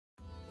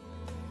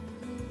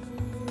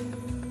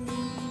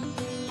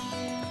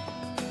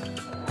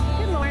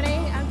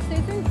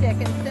Susan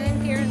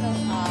Dickenson here in the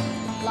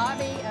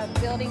lobby of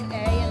Building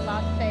A in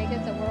Las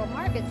Vegas, a World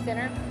Market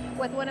Center,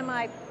 with one of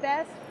my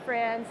best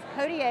friends,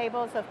 Cody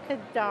Ables of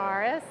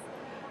Codarus.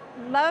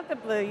 Love the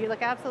blue. You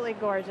look absolutely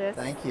gorgeous.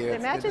 Thank you.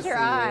 It matches your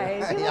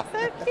eyes. You look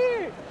so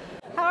cute.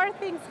 How are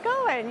things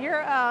going?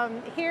 You're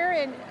here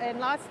in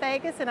Las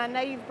Vegas, and I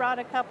know you've brought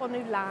a couple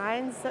new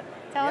lines.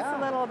 Tell us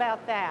a little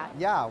about that.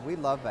 Yeah, we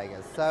love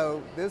Vegas.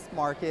 So this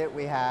market,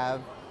 we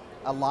have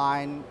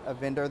a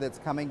vendor that's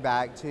coming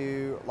back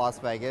to Las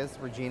Vegas,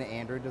 Regina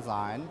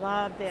Design.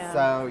 Love them.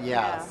 So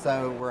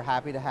so we're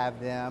happy to have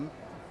them.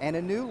 And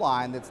a new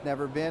line that's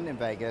never been in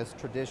Vegas,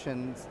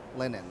 Traditions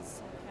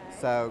Linens.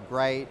 So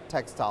great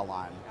textile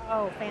line.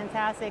 Oh,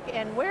 fantastic.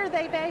 And where are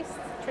they based,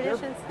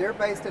 Traditions? They're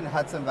based in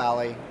Hudson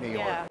Valley, New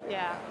York.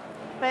 Yeah.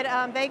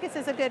 But Vegas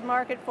is a good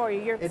market for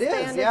you. You're It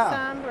expanded is, yeah.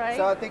 some, right?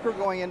 So I think we're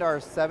going into our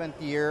 6th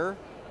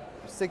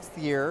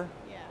year.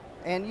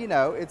 And you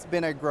know, it's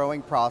been a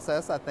growing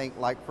process, I think,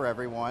 like for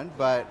everyone,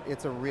 but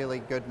it's a really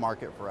good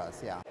market for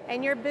us, yeah.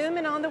 And you're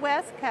booming on the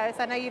West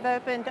Coast. I know you've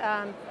opened,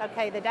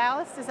 the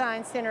Dallas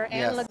Design Center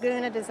and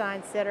Laguna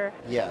Design Center.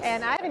 Yes.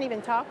 And I haven't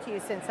even talked to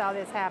you since all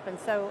this happened.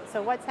 So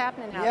what's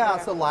happening out there? Yeah,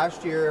 so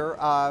last year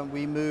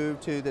we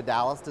moved to the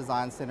Dallas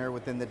Design Center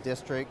within the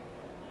district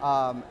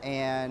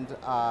and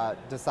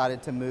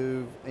decided to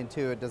move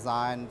into a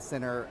design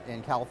center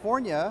in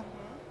California.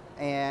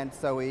 And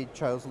so we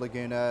chose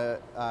Laguna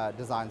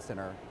Design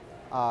Center.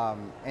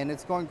 And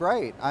it's going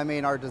great. I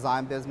mean, our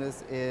design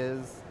business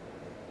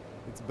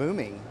it's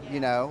booming, you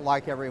know,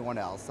 like everyone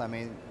else. I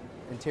mean,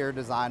 interior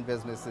design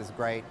business is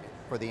great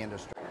for the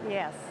industry.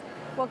 Yes.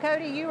 Well,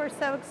 Cody, you are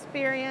so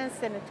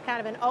experienced, and it's kind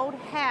of an old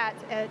hat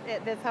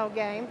at this whole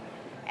game.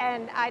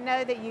 And I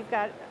know that you've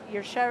got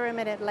your showroom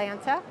in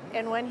Atlanta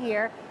and one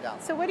here. Yeah.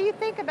 So what do you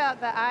think about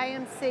the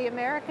IMC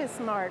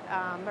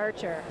AmericasMart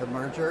merger? The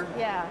merger?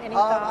 Yeah, any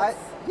thoughts?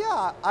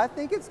 I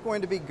think it's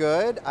going to be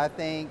good. I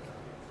think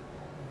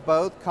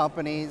both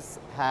companies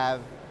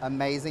have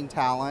amazing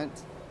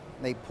talent.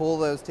 They pull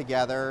those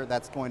together.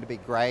 That's going to be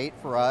great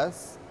for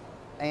us.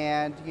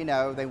 And, you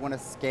know, they want to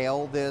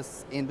scale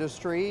this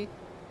industry.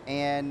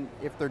 And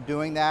if they're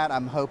doing that,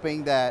 I'm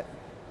hoping that,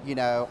 you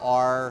know,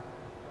 our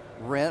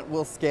rent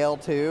will scale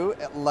too,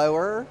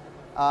 lower,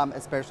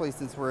 especially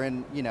since we're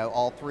in, you know,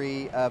 all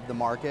three of the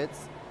markets.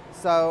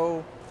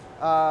 So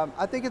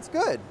I think it's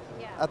good.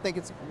 Yeah. I think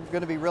it's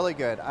going to be really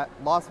good.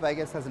 Las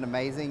Vegas has an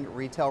amazing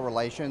retail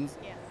relations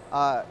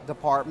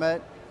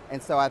department,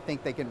 and so I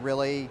think they can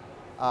really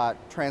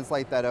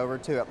translate that over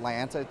to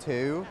Atlanta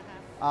too.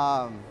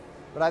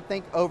 But I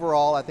think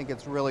overall, I think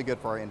it's really good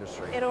for our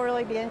industry. It'll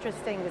really be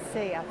interesting to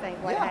see, I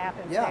think, what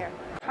happens there.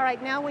 All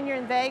right, now when you're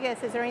in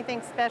Vegas, is there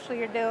anything special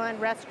you're doing,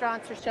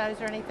 restaurants or shows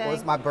or anything? It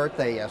was my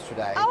birthday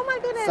yesterday. Oh my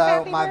goodness, so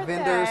happy my birthday.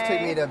 vendors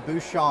took me to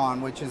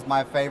Bouchon, which is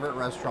my favorite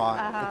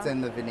restaurant. It's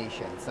in the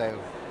Venetian,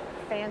 so.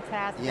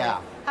 Fantastic.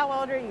 Yeah. How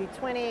old are you,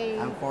 20?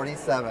 I'm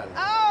 47. Oh,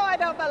 I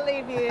don't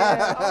believe you.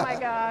 Oh my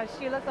gosh,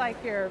 you look like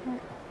you're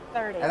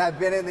 30. And I've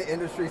been in the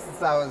industry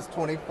since I was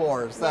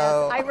 24,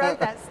 so. Yes, I wrote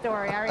that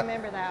story. I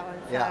remember that one.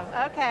 So.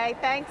 Yeah. Okay,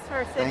 thanks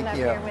for sitting up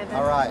here with us.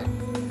 All right.